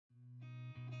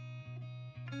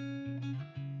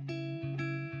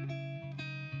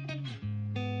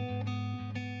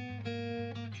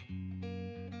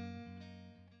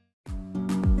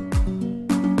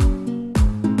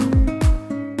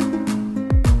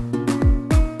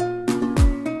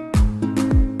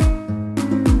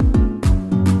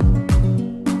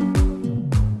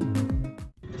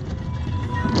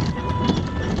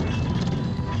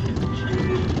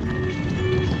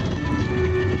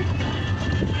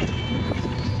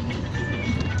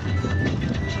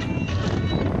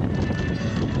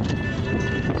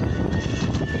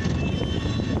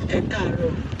Hey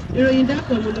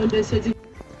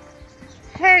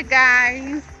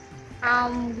guys,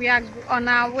 we are on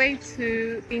our way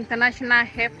to international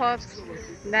airport.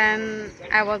 Then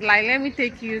I was like, let me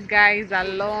take you guys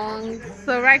along.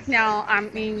 So right now I'm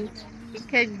in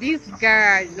this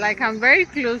garage. Like I'm very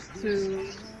close to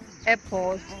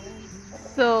airport.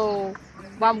 So,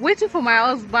 but I'm waiting for my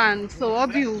husband. So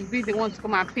Obi will be the one to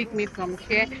come and pick me from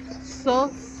here. So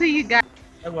see you guys.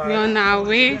 We're on our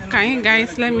way. Can you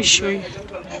guys let me show you?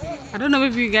 I don't know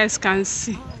if you guys can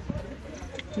see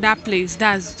that place.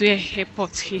 That's where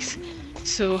airport is.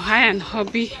 So I and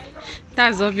hubby,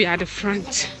 that's hubby at the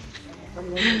front.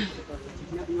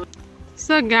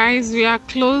 So guys, we are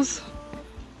close.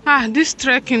 This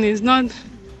trekking is not,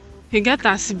 you get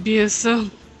as beer. So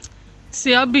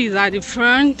see, hubby is at the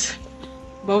front,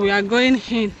 but we are going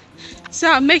in.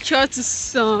 So I'll make sure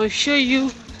to show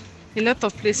you a lot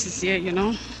of places here, you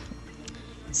know.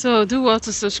 So do well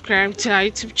to subscribe to our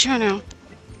YouTube channel.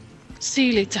 See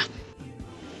you later.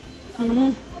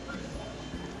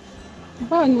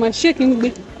 Báwo ni màá ṣe kí n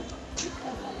gbé?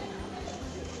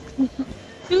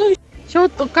 Ṣé ó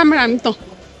tó kámẹ́rà mi tàn?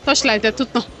 Torchlight ẹ̀ tó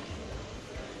tàn.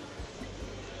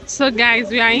 So guys,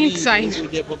 we are inside.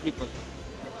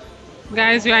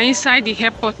 Guys, we are inside the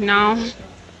airport now.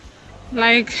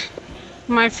 Like,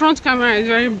 my front camera is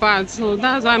very bad, so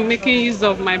that's why I'm making use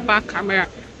of my back camera.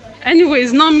 Anyway,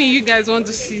 it's not me you guys want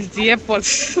to see, it's the airport.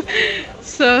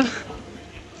 So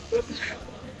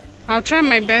I'll try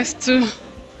my best to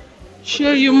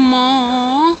show you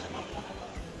more.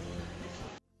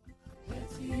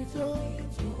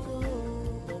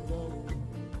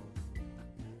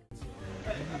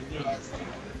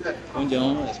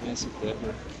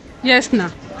 Yes,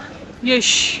 now.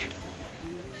 Yes.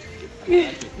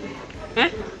 Yeah. Eh?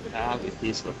 I have a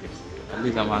taste of it. At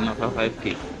least I'm another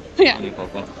 5K. Yeah.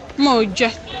 More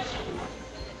just.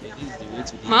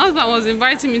 My husband was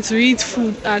inviting me to eat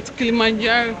food at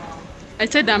Kilimanjaro. I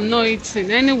said I'm not eating.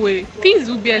 Anyway, things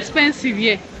will be expensive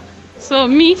here. So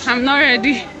me, I'm not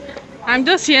ready. I'm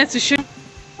just here to show.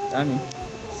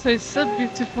 So it's so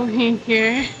beautiful in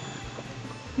here.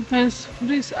 You can see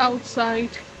this outside.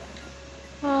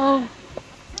 Oh,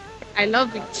 I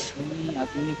love it.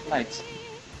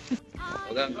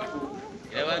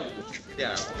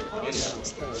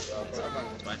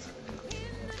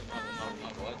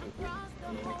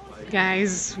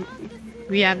 Guys,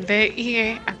 we are there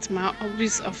here at my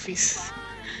office.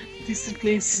 This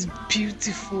place is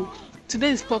beautiful.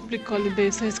 Today is public holiday,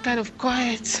 so it's kind of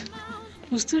quiet.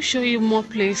 We'll still show you more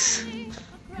place,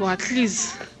 but at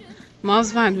least my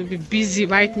husband will be busy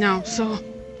right now, so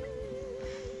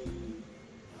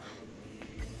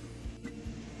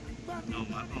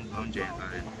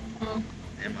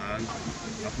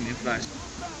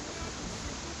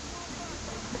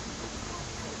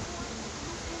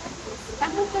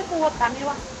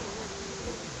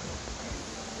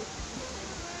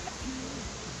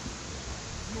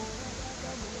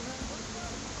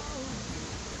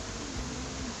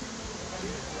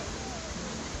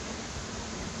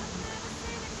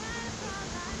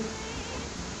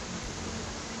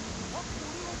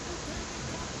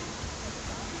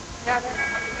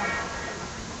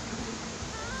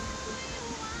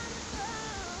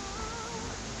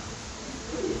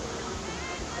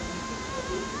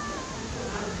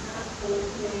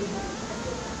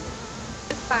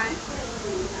fine.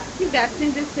 If they are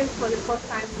seeing this place for the first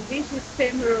time, this is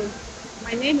Fameroseworld.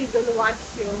 My name is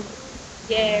Oluwatio.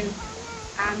 Yes,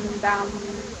 and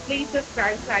please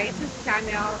subscribe to our YouTube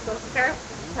channel. Subscribe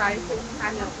to our YouTube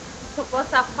channel.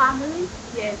 Support our family.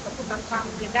 Yes, support our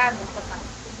family. That's important.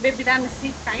 Baby, let me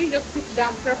sit. Can you just sit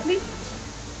down properly?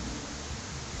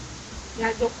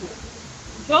 Yeah, Joko.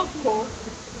 Joko.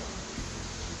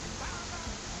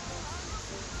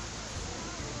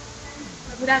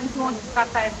 We don't want to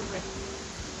scatter everywhere.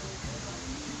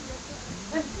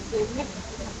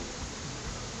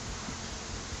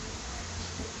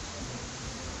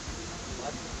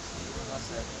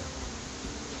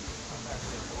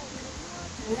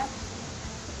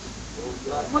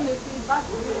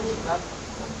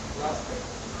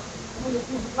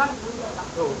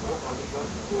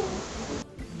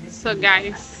 So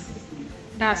guys,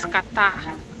 that's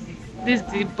Qatar. This is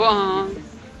the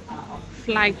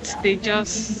flight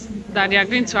they are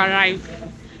going to arrive.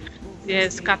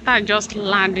 Yes, Qatar just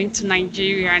landing to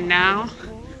Nigeria now,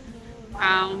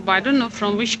 but I don't know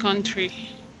from which country.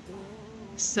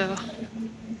 So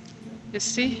you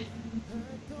see,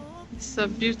 it's so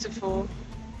beautiful.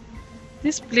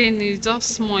 This plane is just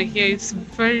small here, it's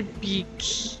very big.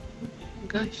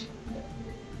 Gosh,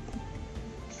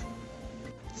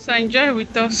 so enjoy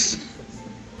with us.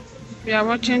 We are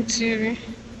watching TV.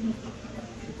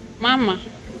 Mama.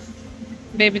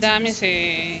 Baby, that me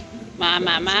say,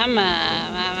 Mama, Mama,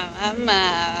 Mama,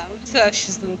 Mama. So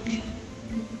she's looking.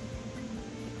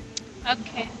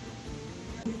 Okay.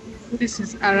 This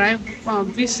is arrival,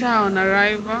 visa on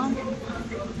arrival.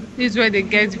 This is where they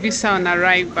get visa on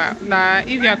arrival. Like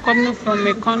if you are coming from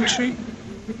a country,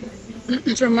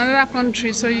 from another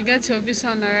country, so you get your visa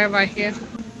on arrival here.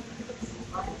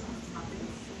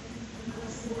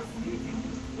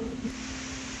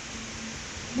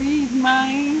 Read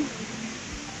my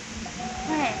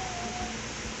hair.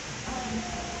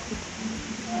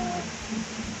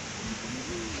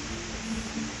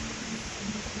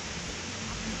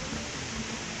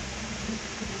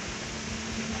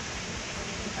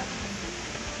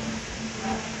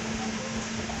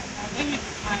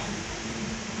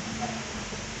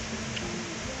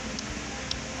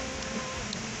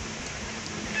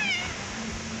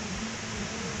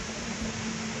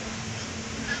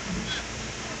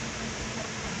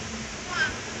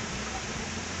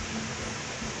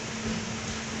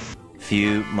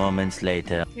 Few moments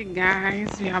later. Hey guys,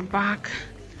 we are back.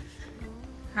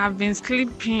 I've been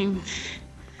sleeping.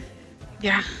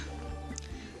 Yeah.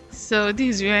 So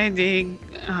this is where they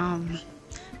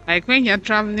like when you're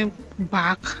traveling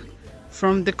back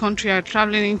from the country you're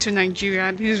traveling into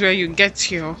Nigeria, this is where you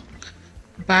get your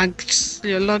bags,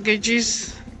 your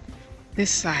luggages,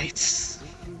 this side.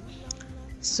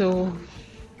 So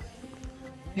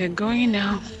we're going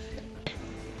now.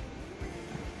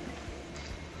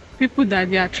 People that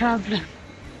they are traveling,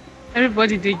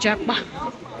 everybody they japa.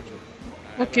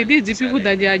 Okay, these are the people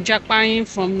that they are japaing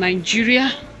from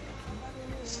Nigeria.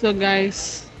 So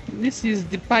guys, this is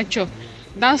departure.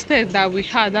 Downstairs that we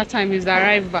had that time is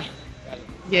arrival.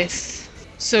 Yes.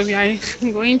 So we are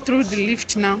going through the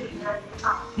lift now.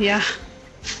 Yeah.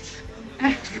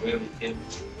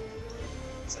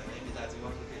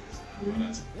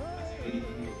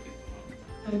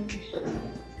 Okay.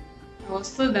 I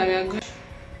was told that we are going.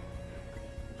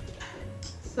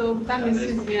 So that means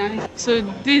it's behind. So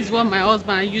this is what my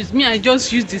husband used. Me, I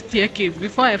just used the staircase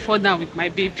before I fall down with my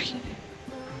baby.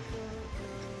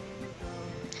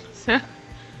 So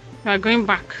we are going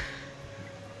back.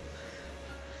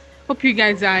 Hope you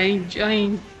guys are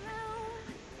enjoying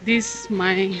this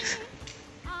my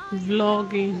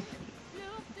vlogging.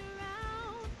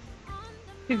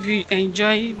 If you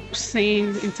enjoy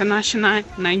seeing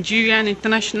Nigerian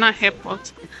international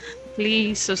airport,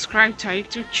 please subscribe to our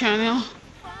YouTube channel,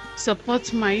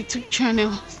 support my YouTube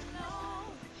channel,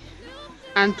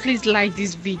 and please like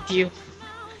this video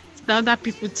so that other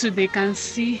people too they can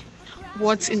see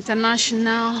what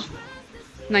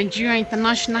Nigeria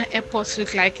international airports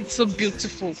look like. It's so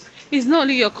beautiful. It's not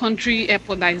only your country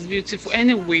airport that is beautiful.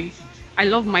 Anyway, I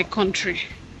love my country.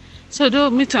 So though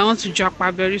me too, I want to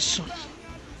japa very soon.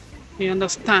 You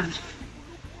understand?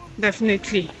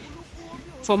 Definitely.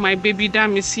 For my baby that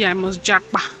me see, I must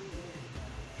japa.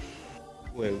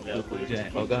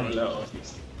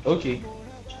 Okay.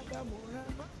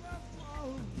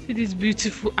 See this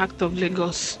beautiful act of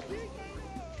Lagos.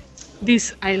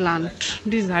 This island.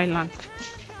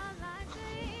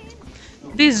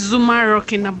 This Zuma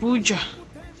Rock in Abuja.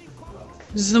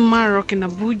 Zuma Rock in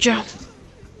Abuja.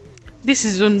 This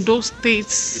is Ondo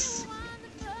States.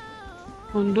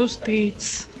 Ondo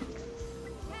States.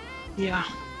 Yeah.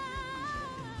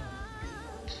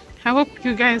 I hope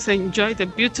you guys enjoyed the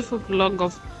beautiful vlog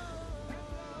of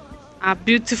our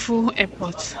beautiful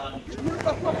airport.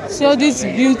 See all these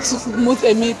beautiful most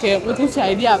American potential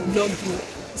idea vlogging.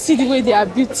 See the way they are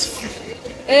beautiful.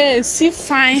 Hey, see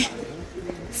fine.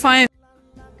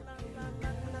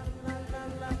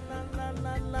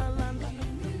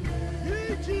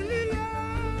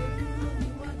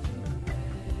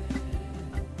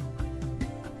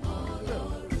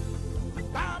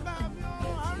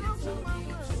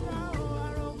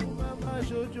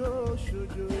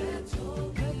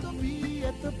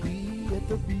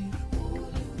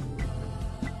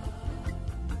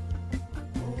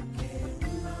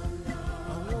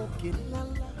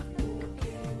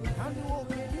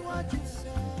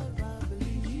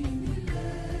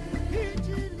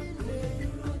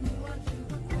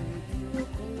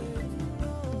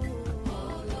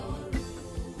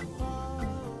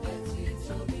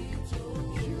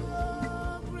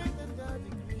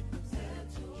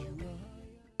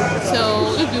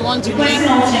 So if you want to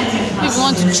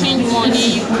change money,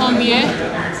 you come here.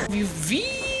 You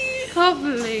of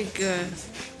Lagos.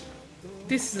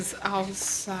 This is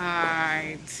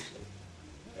outside.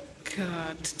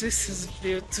 God, this is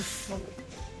beautiful.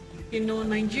 You know,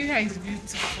 Nigeria is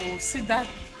beautiful. See that,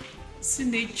 see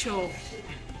nature.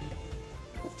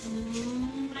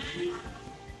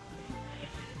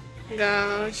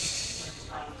 Gosh.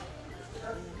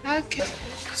 Okay.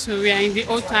 So we are in the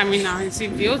old terminal. You see,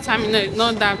 the old terminal is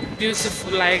not that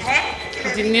beautiful like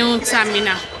the new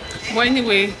terminal. But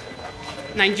anyway,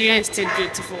 Nigeria is still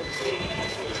beautiful.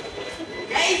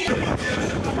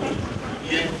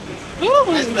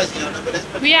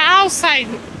 Ooh, we are outside.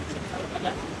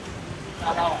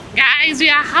 Guys, we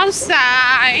are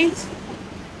outside.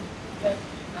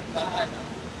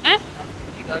 Eh?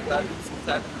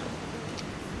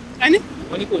 Any?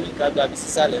 Can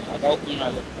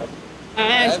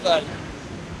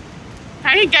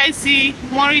you guys see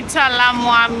MURITALA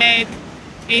MUHAMMAD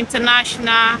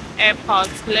International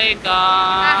Airport, Lagos?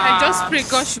 I just pray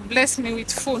God should bless me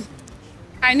with phone.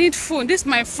 I need phone. This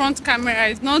my front camera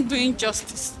is not doing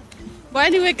justice. But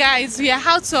anyway, guys, we are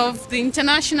out of the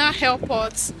international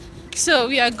airport, so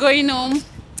we are going home.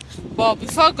 But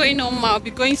before going home, I'll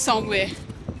be going somewhere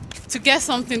to get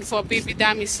something for baby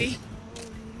Dami. See,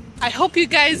 I hope you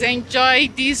guys enjoy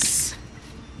this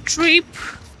trip.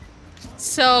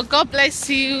 So God bless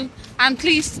you, and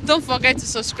please don't forget to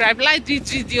subscribe, like this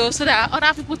video, so that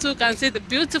other people too can see the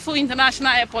beautiful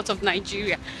international airport of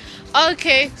Nigeria.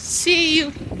 Okay, see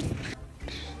you.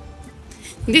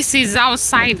 This is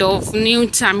outside of new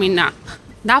terminal,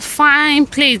 that fine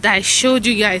place that I showed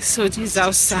you guys. So this is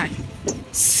outside.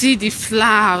 See the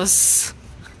flowers.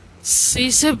 See,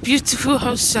 so beautiful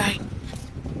outside,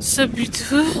 so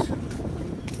beautiful.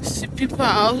 See people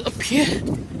out up here.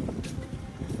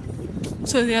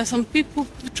 So there are some people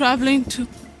traveling to,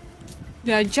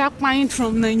 they are jackpotting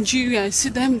from Nigeria. I see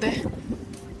them there.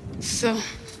 So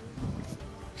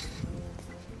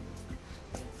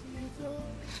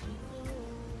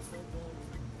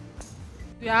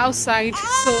we are outside.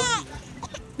 So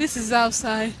this is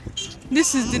outside.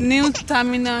 This is the new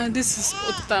terminal. This is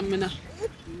old terminal.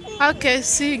 Okay,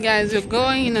 see you guys, we're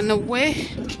going on the way.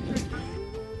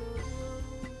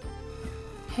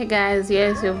 Hey guys,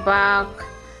 yes, we're back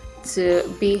to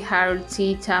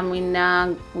BRT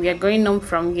terminal. We are going home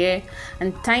from here,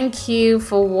 and thank you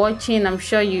for watching. I'm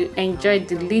sure you enjoyed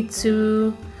the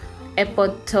little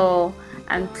airport tour,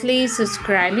 and please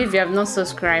subscribe if you have not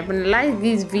subscribed, and like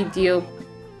this video.